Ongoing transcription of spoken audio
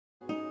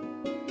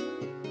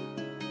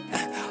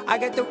I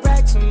got the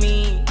racks on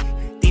me.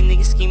 These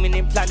niggas scheming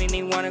and plotting,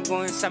 they wanna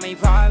go inside my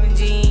private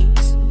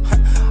jeans.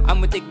 I'm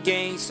with the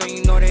gang, so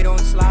you know they don't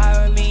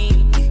slide with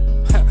me.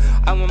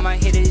 I want my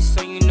hitters,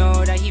 so you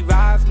know that he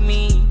ride for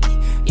me.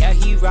 Yeah,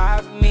 he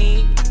ride for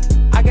me.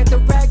 I got the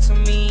racks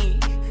on me.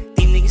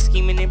 These niggas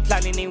scheming and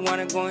plotting, they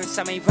wanna go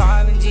inside my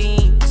private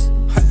jeans.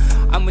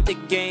 I'm with the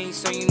gang,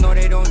 so you know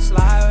they don't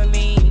slide with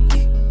me.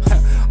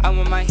 I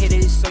want my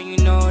hitters, so you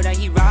know that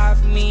he ride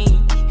for me.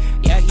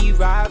 Yeah, he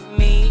ride for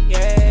me.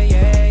 Yeah,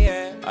 yeah, yeah.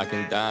 I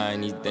can die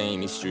anything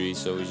in these streets,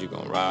 so is you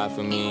gonna ride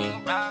for me?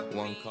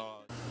 One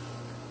call.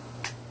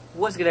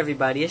 What's good,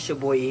 everybody? It's your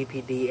boy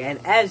EPD, and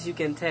as you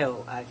can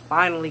tell, I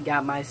finally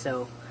got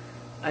myself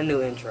a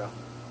new intro.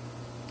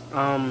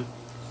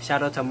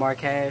 Shout out to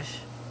Marcu.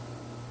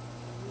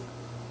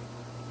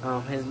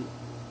 His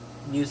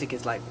music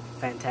is like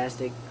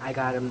fantastic. I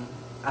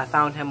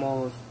found him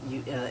on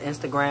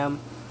Instagram,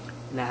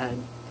 and I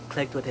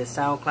clicked with his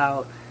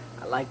SoundCloud.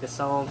 I like the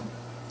song.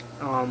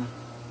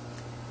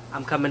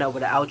 I'm coming up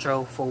with an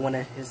outro for one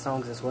of his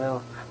songs as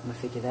well. I'm gonna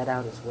figure that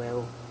out as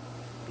well,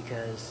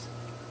 because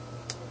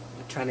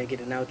I'm trying to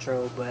get an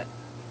outro, but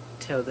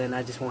till then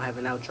I just won't have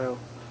an outro.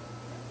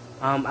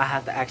 I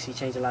have to actually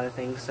change a lot of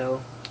things,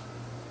 so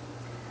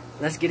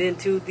let's get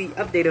into the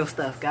update of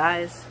stuff,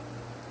 guys.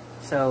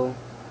 So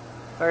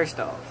first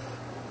off,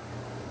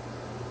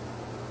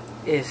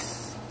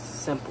 it's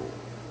simple.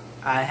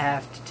 I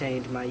have to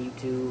change my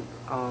YouTube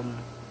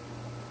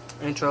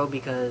intro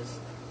because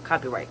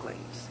copyright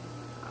claims.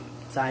 I'm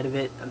tired of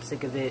it, I'm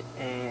sick of it,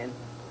 and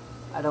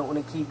I don't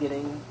want to keep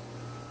getting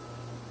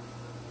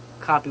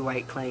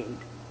copyright claimed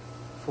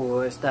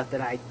for stuff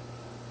that I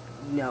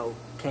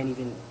can't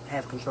even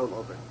have control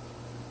over.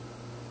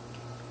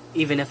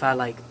 Even if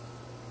I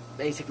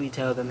basically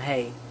tell them,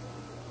 hey,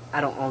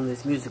 I don't own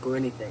this music or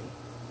anything,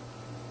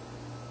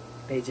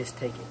 they just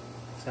take it.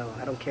 So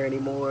I don't care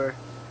anymore.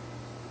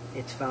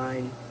 It's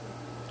fine.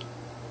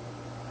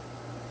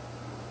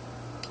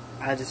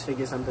 I'll just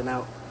figure something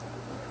out.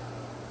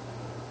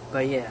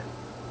 But yeah,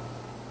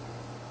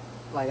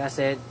 like I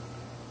said,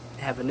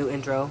 have a new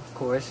intro, of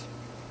course.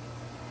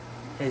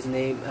 His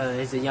name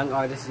is a young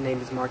artist. His name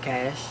is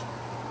Marcu.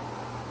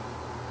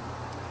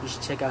 You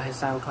should check out his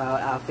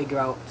SoundCloud. I'll figure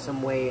out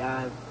some way.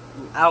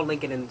 I'll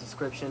link it in the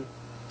description.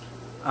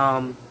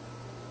 On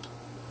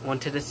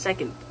to the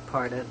second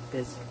part of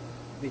this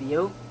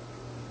video.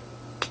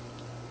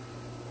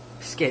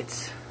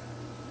 Skits.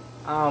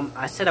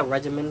 I set a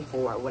regimen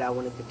for what I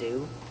wanted to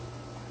do,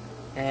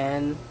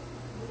 and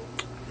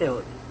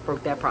failed.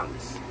 Broke that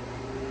promise.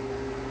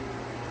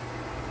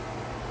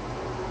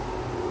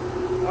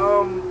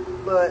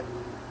 But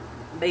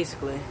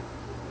basically,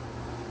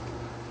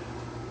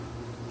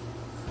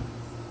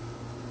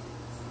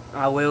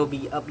 I will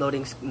be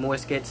uploading more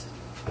skits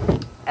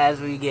as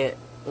we get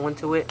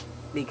onto it,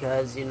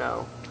 because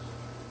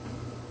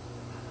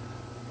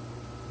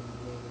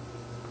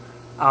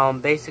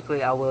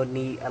basically I will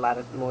need a lot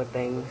of more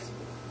things,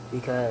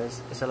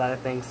 because it's a lot of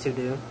things to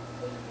do.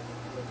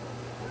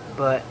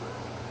 But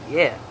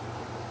yeah,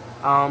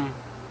 I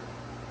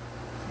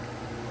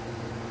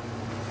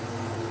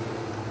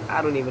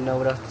don't even know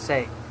what else to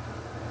say.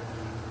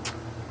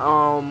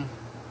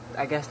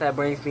 I guess that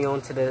brings me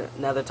on to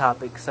another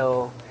topic,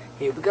 so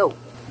here we go.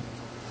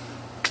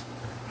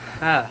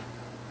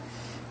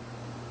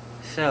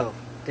 So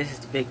this is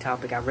the big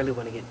topic I really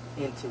want to get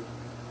into.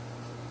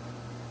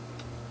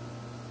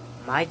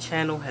 My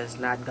channel has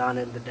not gone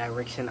in the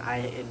direction I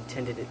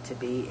intended it to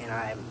be, and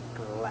I am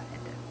glad.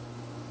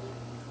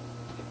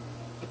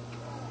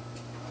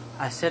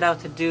 I set out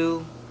to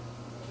do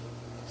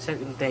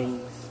certain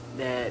things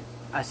that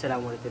I said I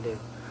wanted to do.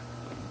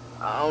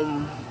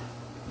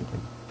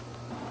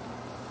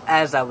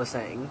 As I was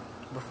saying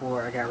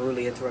before I got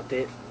rudely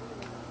interrupted,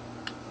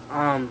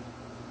 I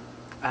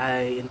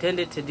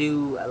intended to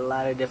do a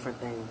lot of different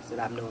things that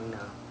I'm doing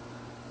now.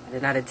 I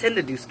did not intend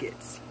to do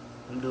skits.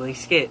 I'm doing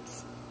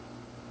skits.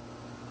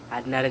 I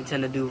did not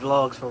intend to do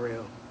vlogs for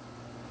real.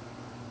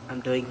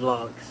 I'm doing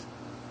vlogs.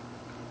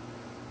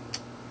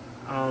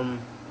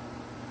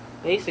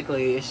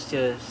 Basically, it's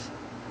just,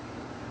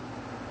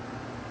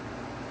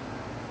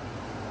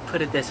 put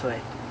it this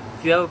way.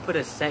 If you ever put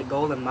a set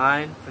goal in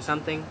mind for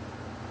something,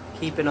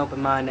 keep an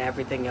open mind to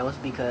everything else,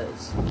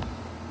 because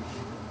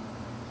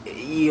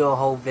your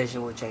whole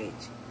vision will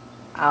change.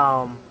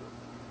 I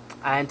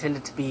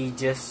intended to be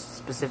just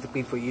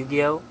specifically for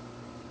Yu-Gi-Oh!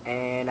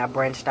 And I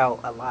branched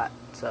out a lot,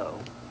 so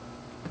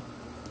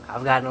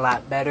I've gotten a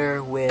lot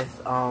better with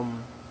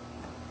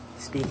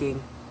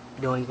speaking,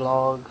 doing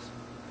vlogs,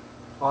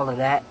 all of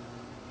that,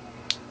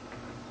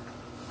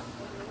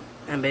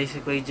 and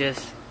basically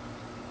just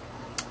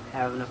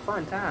having a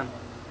fun time.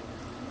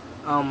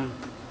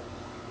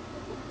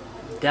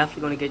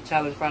 Definitely gonna get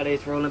Challenge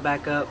Fridays rolling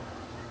back up,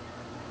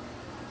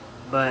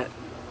 but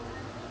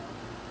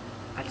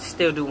I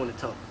still do want to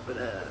talk, but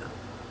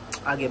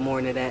I'll get more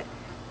into that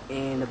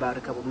in about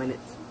a couple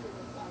minutes.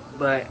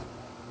 But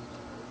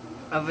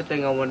other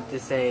thing I wanted to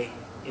say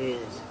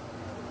is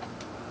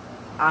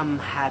I'm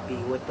happy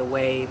with the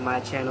way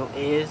my channel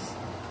is.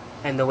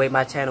 and the way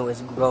my channel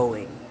is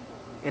growing.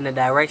 In the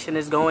direction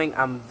it's going,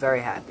 I'm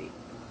very happy.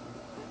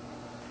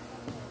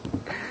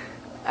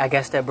 I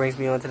guess that brings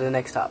me on to the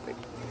next topic.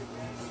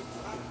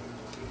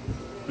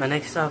 My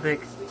next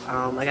topic,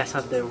 I got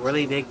something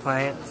really big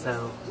planned,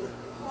 so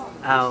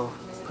I'll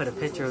put a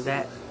picture of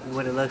that and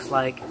what it looks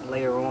like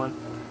later on.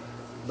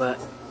 But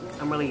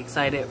I'm really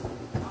excited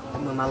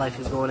where my life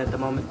is going at the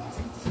moment.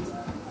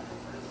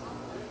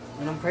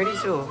 And I'm pretty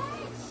sure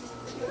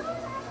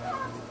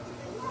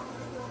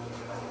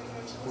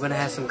we're gonna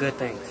have some good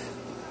things.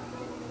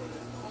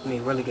 I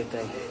mean, really good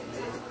things.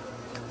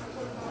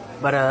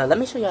 But let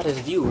me show y'all this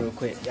view real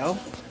quick, y'all.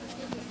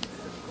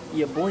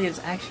 Your boy is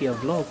actually a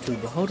vlog too,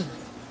 but hold on.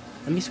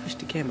 Let me switch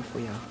the camera for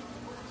y'all.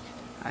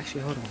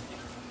 Actually, hold on.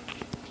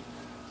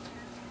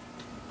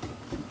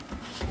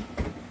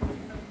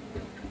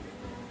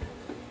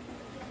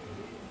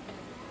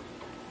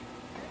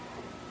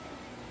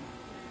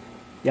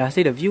 Y'all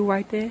see the view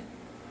right there?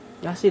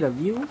 Y'all see the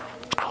view?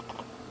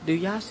 Do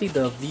y'all see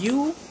the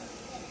view?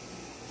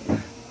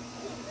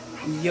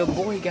 Your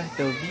boy got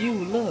the view,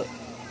 look.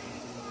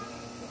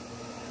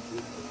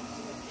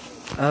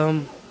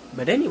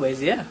 But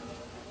anyways, yeah.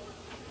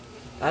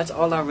 That's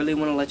all I really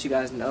want to let you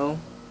guys know.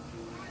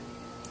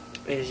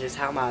 It's just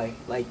how my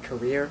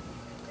career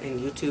in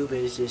YouTube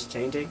is just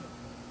changing.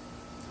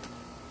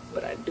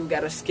 But I do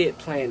got a skit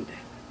planned,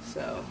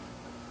 so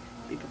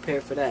be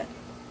prepared for that.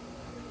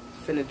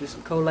 Finna do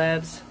some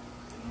collabs.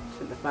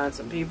 Finna find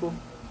some people.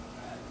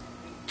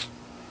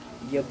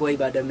 Your boy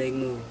about to make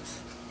moves.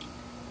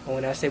 And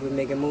when I say we're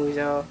making moves,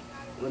 y'all,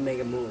 we're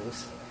making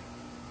moves.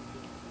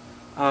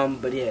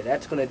 But yeah,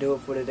 that's gonna do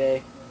it for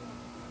today.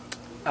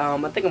 I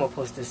think I'm gonna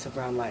post this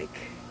around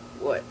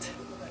what?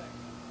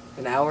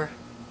 An hour?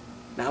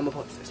 Nah, I'm gonna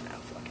post this now,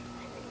 fuck it.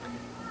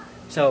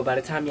 So by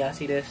the time y'all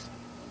see this,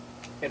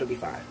 it'll be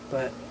fine.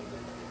 But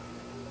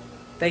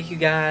thank you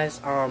guys.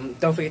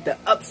 Don't forget to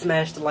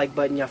smash the like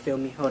button, y'all feel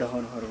me? Hold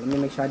on. Let me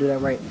make sure I do that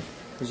right.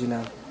 Cause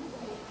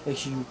make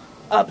sure you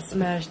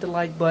smash the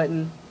like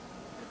button.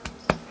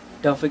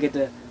 Don't forget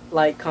to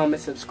like,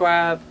 comment,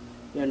 subscribe,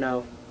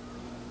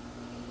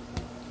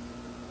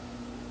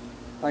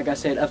 Like I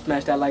said,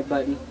 smash that like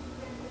button.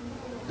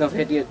 Don't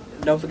forget to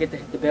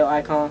hit the bell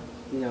icon.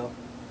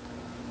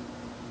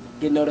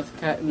 Get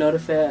notified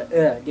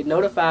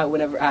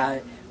whenever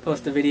I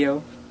post a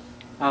video.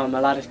 A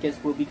lot of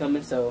skits will be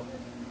coming, so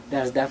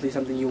that's definitely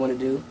something you want to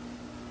do.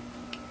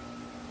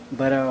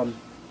 But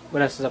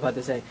what else was I about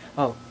to say?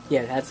 Oh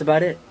yeah, that's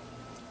about it.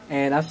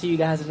 And I'll see you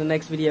guys in the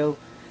next video.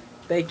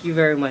 Thank you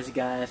very much,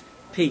 guys.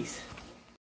 Peace.